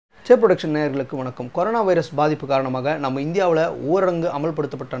Production நேயர்களுக்கு வணக்கம். Corona virus பாதிப்பு காரணமாக நம்ம இந்தியாவில் ஊரடங்கு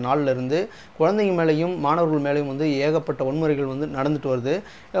அமல்படுத்தப்பட்ட நாளிலிருந்து குழந்தைங்க மேலேயும் மாணவர்கள் மேலேயும் ஏகப்பட்ட வன்முறைகள் நடந்துட்டு வருது.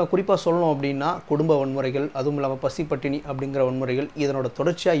 குறிப்பாக சொல்லணும் அப்படின்னா குடும்ப வன்முறைகள், அதுவும் இல்லாமல் பசிப்பட்டினி அப்படிங்கிற வன்முறைகள். இதனோட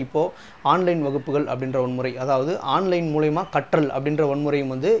தொடர்ச்சியாக இப்போது ஆன்லைன் வகுப்புகள் அப்படின்ற வன்முறை, அதாவது ஆன்லைன் மூலயமா கற்றல் அப்படின்ற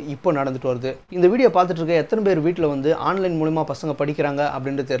வன்முறையும் இப்போ நடந்துட்டு வருது. இந்த வீடியோ பார்த்துட்டு இருக்க எத்தனை பேர் வீட்டில் ஆன்லைன் மூலமா பசங்க படிக்கிறாங்க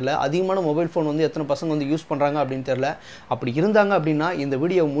அப்படின்னு தெரியல. அதிகமான மொபைல் ஃபோன் எத்தனை பசங்க யூஸ் பண்ணுறாங்க அப்படின்னு தெரியல. அப்படி இருந்தாங்க அப்படின்னா இந்த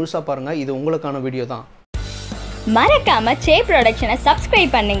வீடியோ முழுசா பாருங்க. இது உங்களுக்கான வீடியோ தான். மறக்காம சே ப்ரொடக்ஷனை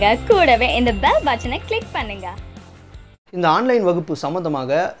சப்ஸ்கிரைப் பண்ணுங்க. கூடவே இந்த பெல் பட்டனை கிளிக் பண்ணுங்க. இந்த ஆன்லைன் வகுப்பு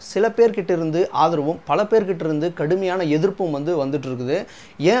சம்மந்தமாக சில பேர்கிட்ட இருந்து ஆதரவும் பல பேர்கிட்ட இருந்து கடுமையான எதிர்ப்பும் வந்துட்டு இருக்குது.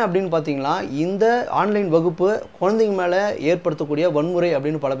 ஏன் அப்படின்னு பார்த்தீங்கன்னா, இந்த ஆன்லைன் வகுப்பு குழந்தைங்க மேலே ஏற்படுத்தக்கூடிய வன்முறை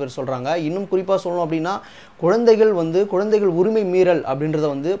அப்படின்னு பல பேர் சொல்கிறாங்க. இன்னும் குறிப்பாக சொல்லணும் அப்படின்னா குழந்தைகள் உரிமை மீறல்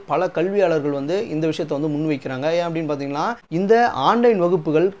அப்படின்றத பல கல்வியாளர்கள் இந்த விஷயத்தை முன்வைக்கிறாங்க. ஏன் அப்படின்னு பார்த்தீங்கன்னா, இந்த ஆன்லைன்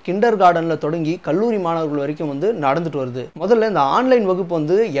வகுப்புகள் கிண்டர் கார்டனில் தொடங்கி கல்லூரி மாணவர்கள் வரைக்கும் நடந்துட்டு வருது. முதல்ல இந்த ஆன்லைன்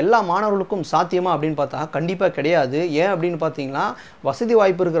வகுப்பு எல்லா மாணவர்களுக்கும் சாத்தியமா அப்படின்னு பார்த்தா கண்டிப்பாக கிடையாது. ஏன் அப்படின்னு பார்த்தீங்கன்னா, வசதி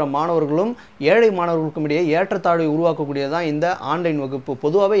வாய்ப்பு இருக்கிற மாணவர்களும் ஏழை மாணவர்களுக்கும் இடையே ஏற்றத்தாழ்வை உருவாக்கக்கூடியதான் இந்த ஆன்லைன் வகுப்பு.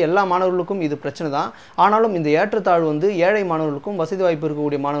 பொதுவாகவே எல்லா மாணவர்களுக்கும் இது பிரச்சனை தான். ஆனாலும் இந்த ஏற்றத்தாழ்வு ஏழை மாணவர்களுக்கும் வசதி வாய்ப்பு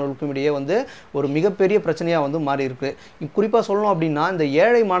இருக்கக்கூடிய மாணவர்களுக்கும் இடையே ஒரு மிகப்பெரிய பிரச்சனையாக மாறி இருக்கு. குறிப்பாக சொல்லணும் அப்படின்னா, இந்த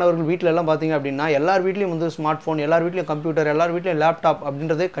ஏழை மாணவர்கள் வீட்டில எல்லாம் பார்த்தீங்க அப்படின்னா எல்லார் வீட்லையும் ஸ்மார்ட் ஃபோன், எல்லார் வீட்லையும் கம்ப்யூட்டர், எல்லார் வீட்லையும் லேப்டாப்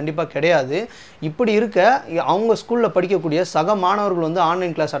அப்படின்றதே கண்டிப்பாக கிடையாது. இப்படி இருக்க அவங்க ஸ்கூலில் படிக்கக்கூடிய சக மாணவர்கள்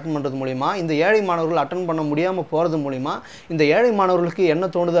ஆன்லைன் கிளாஸ் அட்டன் பண்ணுறது மூலிமா, இந்த ஏழை மாணவர்கள் அட்டன் பண்ண முடியாமல் போகிறது மூலிமா இந்த ஏழை மாணவர்களுக்கு என்ன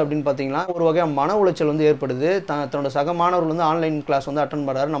தோணுது அப்படின்னு பார்த்தீங்கன்னா, ஒரு வகையான மன உளைச்சல் ஏற்படுது. தன்னோட சக மாணவர்கள் ஆன்லைன் கிளாஸ் அட்டன்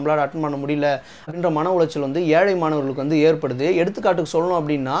பண்ணுறாரு, நம்மளால அட்டன் பண்ண முடியல அப்படின்ற மன உளைச்சல் ஏழை மாணவர்களுக்கு ஏற்படுது. எடுத்துக்காட்டுக்கு சொல்லணும்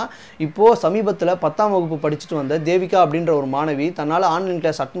அப்படின்னா, இப்போது சமீபத்தில் 10ஆம் வகுப்பு படிச்சுட்டு வந்த தேவிகா அப்படின்ற ஒரு மாணவி தன்னால் ஆன்லைன்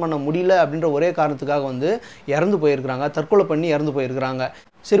கிளாஸ் அட்டன் பண்ண முடியல அப்படின்ற ஒரே காரணத்துக்காக இறந்து போயிருக்கிறாங்க, தற்கொலை பண்ணி இறந்து போயிருக்கிறாங்க.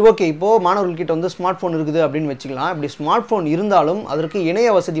 சரி, ஓகே, இப்போது மாணவர்கள்கிட்ட ஸ்மார்ட் ஃபோன் இருக்குது அப்படின்னு வச்சுக்கலாம். இப்படி ஸ்மார்ட் ஃபோன் இருந்தாலும் அதற்கு இணைய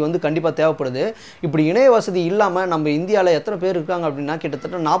வசதி கண்டிப்பாக தேவைப்படுது. இப்படி இணைய வசதி இல்லாமல் நம்ம இந்தியாவில் எத்தனை பேர் இருக்காங்க அப்படின்னா,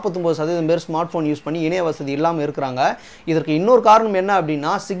 கிட்டத்தட்ட 49% பேர் ஸ்மார்ட் ஃபோன் யூஸ் பண்ணி இணைய வசதி இல்லாமல் இருக்கிறாங்க. இதற்கு இன்னொரு காரணம் என்ன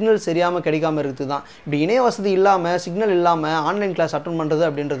அப்படின்னா, சிக்னல் சரியாமல் கிடைக்காமல் இருக்குது தான். இப்படி இணைய வசதி இல்லாமல், சிக்னல் இல்லாமல் ஆன்லைன் கிளாஸ் அட்டன் பண்ணுறது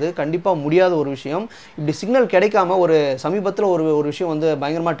அப்படின்றது கண்டிப்பாக முடியாத ஒரு விஷயம். இப்படி சிக்னல் கிடைக்காம ஒரு சமீபத்தில் ஒரு விஷயம்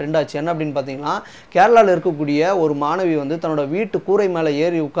பயங்கரமாக ட்ரெண்ட் ஆச்சு. என்ன அப்படின்னு பார்த்தீங்கன்னா, கேரளாவில் இருக்கக்கூடிய ஒரு மாணவி தன்னோட வீட்டு கூரை மேலே ஏறி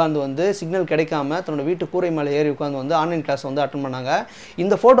உட்கார்ந்து சிக்னல் கிடைக்காம தன்னோட வீட்டு கூரை மேலே ஏறி உட்கார்ந்து ஆன்லைன் கிளாஸ் அட்டன் பண்ணாங்க.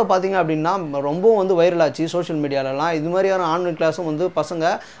 இந்த ஃபோட்டோ பார்த்தீங்க அப்படின்னா ரொம்பவும் வைரல் ஆச்சு சோஷியல் மீடியாலலாம். இது மாதிரியான ஆன்லைன் கிளாஸும் பசங்க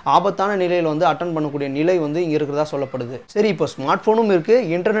ஆபத்தான நிலையில் அட்டன் பண்ணக்கூடிய நிலை இங்கே இருக்கிறதா சொல்லப்படுது. சரி, இப்போ ஸ்மார்ட் ஃபோனும் இருக்குது,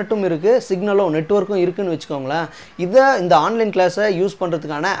 இன்டர்நெட்டும் இருக்குது, சிக்னலும் நெட்வொர்க்கும் இருக்குன்னு வச்சுக்கோங்களேன். இந்த ஆன்லைன் கிளாஸை யூஸ்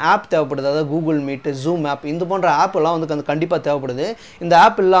பண்ணுறதுக்கான ஆப் தேவைப்படுது. அதாவது கூகுள் மீட், ஜூம் ஆப், இந்த போன்ற ஆப் எல்லாம் கண்டிப்பாக தேவைப்படுது. இந்த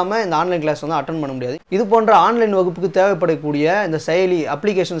ஆப் இல்லாமல் இந்த ஆன்லைன் கிளாஸ் அட்டன் பண்ண முடியாது. இது போன்ற ஆன்லைன் வகுப்புக்கு தேவைப்படக்கூடிய இந்த செயலி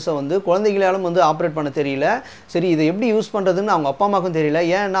அப்ளிகேஷன்ஸை குழந்தைகளாலும் ஆப்ரேட் பண்ண தெரியல. சரி, இதை எப்படி யூஸ் பண்ணுறதுன்னு அவங்க அப்பா அம்மாவுக்கும் தெரியல.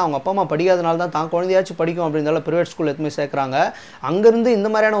 ஏன்னா அவங்க அப்பா அம்மா படிக்காதனால தான் குழந்தையாச்சும் படிக்கும் அப்படின்றதால ப்ரைவேட் ஸ்கூல் எதுவுமே சேர்க்குறாங்க. அங்கேருந்து இந்த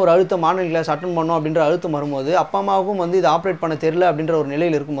மாதிரியான ஒரு அழுத்தம், ஆன்லைன் கிளாஸ் அட்டன் பண்ணணும் அப்படின்ற அழுத்தம் வரும்போது அப்பா அம்மாவுக்கும் இதை ஆப்ரேட் பண்ண தெரியல அப்படின்ற ஒரு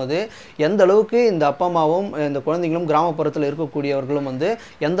நிலையில் இருக்கும்போது, எந்த அளவுக்கு இந்த அப்பா அம்மாவும் இந்த குழந்தைங்களும் கிராமப்புறத்தில் இருக்கக்கூடியவர்களும்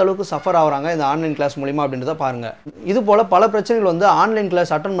எந்த அளவுக்கு சஃபர் ஆகிறாங்க இந்த ஆன்லைன் கிளாஸ் மூலிமா அப்படின்றத பாருங்கள். இது போல் பல பிரச்சனைகள் ஆன்லைன்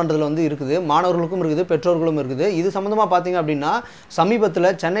கிளாஸ் அட்டன் பண்ணுறதுல இருக்குது. மாணவர்களுக்கும் இருக்குது, பெற்றோர்களும் இருக்குது. இது சம்மந்தமாக பார்த்தீங்க அப்படின்னா, சமீபத்தில்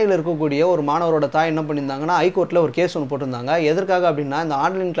சென்னையில் இருக்கக்கூடிய ஒரு மாணவரோட தாய் என்ன பண்ணியிருந்தாங்கன்னா, ஹைகோர்ட்டில் ஒரு கேஸ் பண்ணியிருந்தாங்க. எதற்காக அப்படின்னா, இந்த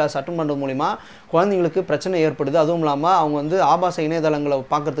ஆன்லைன் கிளாஸ் அட்டன் பண்ணுறது மூலிமா குழந்தைங்களுக்கு பிரச்சனை ஏற்படுது. அதுவும் இல்லாமல் அவங்க ஆபாச இணையதளங்களை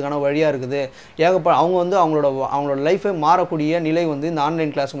பார்க்கறதுக்கான வழியாக இருக்குது. அவங்க அவங்களோட லைஃபை மாறக்கூடிய நிலை இந்த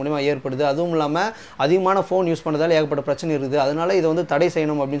ஆன்லைன் கிளாஸ் மூலிமா ஏற்படுது. அதுவும் இல்லாமல் அதிகமான ஃபோன் யூஸ் பண்ணுறதால ஏகப்பட்ட பிரச்சனை இருக்குது. அதனால இதை தடை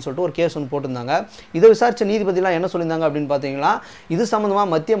செய்யணும் அப்படின்னு சொல்லிட்டு ஒரு கேஸ் போட்டிருந்தாங்க. இதை விசாரித்த நீதிபதிலாம் என்ன சொல்லியிருந்தாங்க அப்படின்னு பார்த்தீங்கன்னா, இது சம்மந்தமாக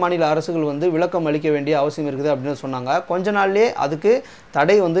மத்திய மாநில அரசுகள் விளக்கம் அளிக்க வேண்டிய அவசியம் இருக்குது அப்படின்னு சொன்னாங்க. கொஞ்ச நாள்லேயே அதுக்கு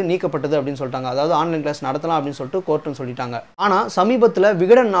தடை நீக்கப்பட்டது அப்படின்னு சொல்லிட்டாங்க. அதாவது ஆன்லைன் கிளாஸ் நடத்தலாம் அப்படின்னு சொல்லிட்டு கோர்ட்டுன்னு சொல்லிட்டாங்க. ஆனால் சமீபத்தில்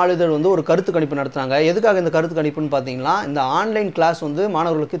விகடன் நாளிதழ் ஒரு கருத்து கணிப்பு நடத்துனாங்க. எதுக்காக இந்த கருத்து கணிப்புன்னு பார்த்தீங்கன்னா, இந்த ஆன்லைன் கிளாஸ்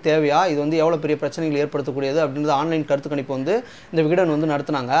மாணவர்களுக்கு தேவையா, இது எவ்வளோ பெரிய பிரச்சனைகள் ஏற்படுத்தக்கூடியது அப்படின்றது ஆன்லைன் கருத்து கணிப்பு இந்த விகடன்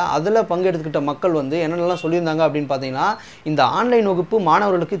நடத்துனாங்க. அதில் பங்கெடுத்துக்கிட்ட மக்கள் என்னென்னலாம் சொல்லியிருந்தாங்க அப்படின்னு பார்த்தீங்கன்னா, இந்த ஆன்லைன் வகுப்பு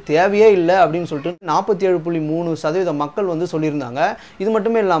மாணவர்களுக்கு தேவையே இல்லை அப்படின்னு சொல்லிட்டு 47.3% மக்கள் சொல்லியிருந்தாங்க. இது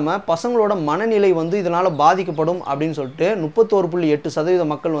மட்டுமே இல்லாமல் பசங்களோட மனநிலை இதனால் பாதிக்கப்படும் அப்படின்னு சொல்லிட்டு 31.8%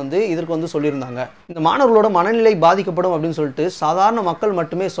 மக்கள் இதற்கு சொல்லியிருந்தாங்க. இந்த மாணவர்களோட மனநிலை பாதிக்கப்படும் அப்படின்னு சொல்லிட்டு சாதாரண மக்கள்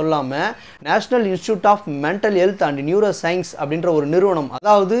மட்டுமே சொல்லாமல், national institute of mental health and neuro science அப்படின்ற ஒரு நிறுவனம்,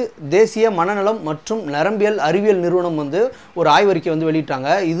 அதாவது தேசிய மனநலம் மற்றும் நரம்பியல் அறிவியல் நிறுவனம் ஒரு ஆய்வறிக்கை வெளியிட்டாங்க.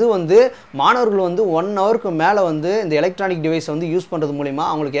 இது மாணவர்கள் 1 ஹவருக்கு மேலே இந்த எலக்ட்ரானிக் டிவைஸ் யூஸ் பண்ணுறது மூலிமா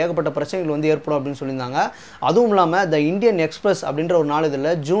அவங்களுக்கு ஏகப்பட்ட பிரச்சனைகள் ஏற்படும் அப்படின்னு சொல்லியிருந்தாங்க. அதுவும் இல்லாமல் த இந்தியன் எக்ஸ்பிரஸ் அப்படின்ற ஒரு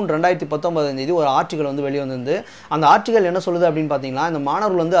நாளிதழில் ஜூன் 2019 ஒரு ஆர்டிகல் வெளியே வந்திருந்து. அந்த ஆர்டிகல் என்ன சொல்லுது அப்படின்னு பார்த்தீங்கன்னா, பார்த்தீங்கன்னா இந்த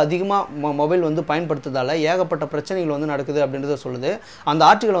மாணவர்கள் வந்து அதிகமாக மொபைல் வந்து பயன்படுத்துறதால ஏகப்பட்ட பிரச்சனைகள் வந்து நடக்குது அப்படின்றத சொல்லுது. அந்த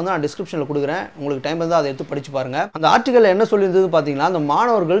ஆர்டிகல் வந்து நான் டிஸ்கிரிப்ஷனில் கொடுக்குறேன், உங்களுக்கு டைம் இருந்தால் அதை எடுத்து படித்து பாருங்கள். அந்த ஆர்டிகல் என்ன சொல்லியிருந்தது பார்த்தீங்கன்னா, அந்த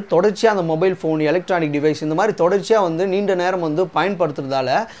மாணவர்கள் தொடர்ச்சியாக அந்த மொபைல் ஃபோன், எலக்ட்ரானிக் டிவைஸ் இந்த மாதிரி தொடர்ச்சியாக வந்து நீண்ட நேரம் வந்து பயன்படுத்துறதால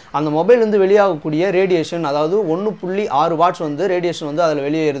அந்த மொபைல்லேருந்து வெளியாகக்கூடிய ரேடியேஷன், அதாவது 1.6 வாட்ஸ் வந்து ரேடியேஷன் வந்து அதில்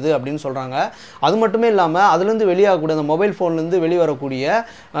வெளியேறுது அப்படின்னு சொல்கிறாங்க. அது மட்டுமே இல்லாமல் அதுலேருந்து வெளியாகக்கூடிய அந்த mobile ஃபோன்லேருந்து வெளிவரக்கூடிய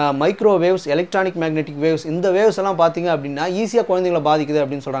microwaves, electronic magnetic waves, இந்த வேவ்ஸ் எல்லாம் பார்த்தீங்க அப்படின்னா ஈஸியாக குழந்தைங்களை பாதிக்குது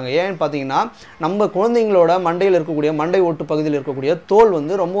அப்படின்னு சொல்கிறாங்க. ஏன்னு பார்த்தீங்கன்னா நம்ம குழந்தைங்களோட மண்டையில் இருக்கக்கூடிய மண்டை ஓட்டு பகுதியில் இருக்கக்கூடிய தோல்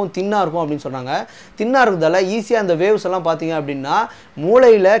வந்து ரொம்பவும் தின்னாக இருக்கும் அப்படின்னு சொல்கிறாங்க. தின்னாக இருக்கிறதால ஈஸியாக அந்த வேவ்ஸ் எல்லாம் பார்த்தீங்க அப்படின்னா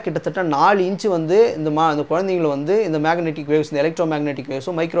மூளையில் கிட்டத்தட்ட 4 இன்ச்சு வந்து இந்த குழந்தைங்களை வந்து இந்த மேக்னெட்டிக் வேவ்ஸ், இந்த எலக்ட்ரோ மேக்னெட்டிக்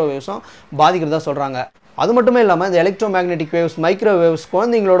வேவ்ஸும் மைக்ரோவேவ்ஸும் பாதிக்கிறதா சொல்கிறாங்க. அது மட்டுமே இல்லாமல் இந்த எலக்ட்ரோ மேக்னெட்டிக் வேவ்ஸ், மைக்ரோவேவ்ஸ்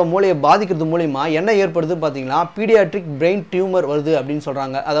குழந்தைங்களோட மூளையை பாதிக்கிறது மூலிமா என்ன ஏற்படுது பார்த்தீங்கன்னா பீடியாட்ரிக் பிரெயின் டியூமர் வருது அப்படின்னு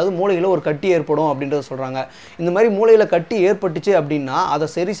சொல்கிறாங்க. அதாவது மூளையில் ஒரு கட்டி ஏற்படும் அப்படின்றத சொல்கிறாங்க. இந்த மாதிரி மூளையில் கட்டி ஏற்பட்டுச்சு அப்படின்னா அதை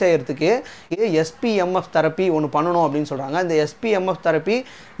சரி செய்யறதுக்கு SPMF தெரப்பி ஒன்று பண்ணணும் அப்படின்னு சொல்கிறாங்க. இந்த SPMF தெரப்பி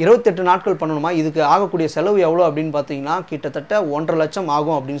 28 நாட்கள் பண்ணணுமா. இதுக்கு ஆகக்கூடிய செலவு எவ்வளோ அப்படின்னு பார்த்தீங்கன்னா கிட்டத்தட்ட 1.5 லட்சம்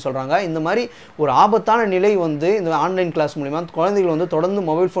ஆகும் அப்படின்னு சொல்கிறாங்க. இந்த மாதிரி ஒரு ஆபத்தான நிலை வந்து இந்த ஆன்லைன் கிளாஸ் மூலிமா குழந்தைகள் வந்து தொடர்ந்து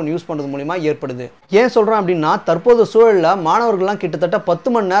மொபைல் ஃபோன் யூஸ் பண்ணுறது மூலிமா ஏற்படுது. ஏன் சொல்கிறேன் அப்படின்னா தற்போது சூழலில் மாணவர்கள்லாம் கிட்டத்தட்ட 10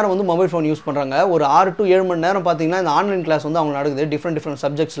 மணி நேரம் வந்து மொபைல் ஃபோன் யூஸ் பண்ணுறாங்க. ஒரு 6 to 7 மணி நேரம் பார்த்தீங்கன்னா இந்த ஆன்லைன் கிளாஸ் வந்து அவங்க நடக்குது டிஃப்ரெண்ட்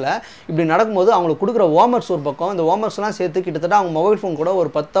சப்ஜெக்ட்ஸில். இப்படி நடக்கும்போது அவங்களுக்கு கொடுக்குற ஹோம்ஒர்க்ஸ் ஒரு பக்கம், இந்த ஹோம்ஒர்க்ஸ்லாம் சேர்த்து கிட்டத்தட்ட அவங்க மொபைல் ஃபோன் கூட ஒரு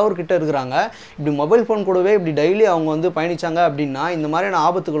 10 ஹவர் கிட்ட இருக்கிறாங்க. இப்படி மொபைல் ஃபோன் கூடவே இப்படி டெய்லி அவங்க வந்து பயணிச்சாங்க அப்படின்னா இந்த மாதிரியான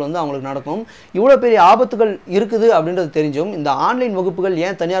ஆபத்துகள் வந்து அவங்களுக்கு நடக்கும். இவ்வளோ பெரிய ஆபத்துகள் இருக்குது அப்படின்றது தெரிஞ்சும் இந்த ஆன்லைன் வகுப்புகள்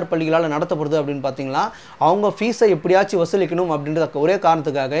ஏன் தனியார் பள்ளிகளால் நடத்தப்படுது அப்படின்னு பார்த்தீங்கன்னா அவங்க ஃபீஸை எப்படியாச்சும் வசூலிக்கணும் அப்படின்ற ஒரே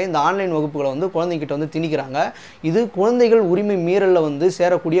காரணத்துக்காக இந்த ஆன்லைன் வகுப்புகளை வந்து குழந்தைகிட்ட வந்து திணிக்கிறாங்க. இது குழந்தைகள் உரிமை மீறலில் வந்து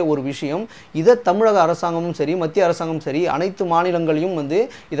சேரக்கூடிய ஒரு விஷயம். இதை தமிழக அரசாங்கமும் சரி, மத்திய அரசாங்கமும் சரி, அனைத்து மாநிலங்களையும் வந்து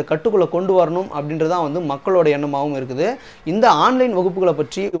இதை கட்டுக்குள்ளே கொண்டு வரணும் அப்படின்றதான் வந்து மக்களோட எண்ணமாகவும் இருக்குது. இந்த ஆன்லைன் வகுப்புகளை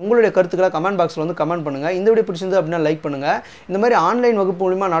பற்றி உங்களுடைய கருத்துக்களை கமெண்ட் பாக்ஸில் வந்து கமெண்ட் பண்ணுங்கள். இந்த வீடியோ பிடிச்சிருந்து அப்படின்னா லைக் பண்ணுங்கள். இந்த மாதிரி ஆன்லைன் வகுப்பு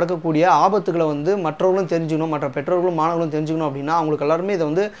மூலிமா நடக்கக்கூடிய ஆபத்துகளை வந்து மற்றவர்களும் தெரிஞ்சுக்கணும், மற்ற பெற்றோர்களும் மாணவர்களும் தெரிஞ்சுக்கணும் அப்படின்னா அவங்களுக்கு எல்லாருமே இதை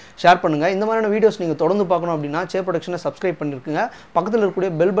வந்து ஷேர் பண்ணுங்கள். இந்த மாதிரியான வீடியோஸ் நீங்கள் தொடர்ந்து பார்க்கணும் அப்படின்னா சே ப்ரொடக்ஷனை சப்ஸ்கிரைப் பண்ணிருக்குங்க. பக்கத்தில்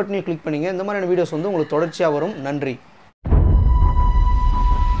இருக்கக்கூடிய பெல் பட்டனையும் கிளிக் பண்ணிங்க. இந்த மாதிரியான வீடியோஸ் வந்து உங்களுக்கு தொடர்ச்சியாக வரும். நன்றி.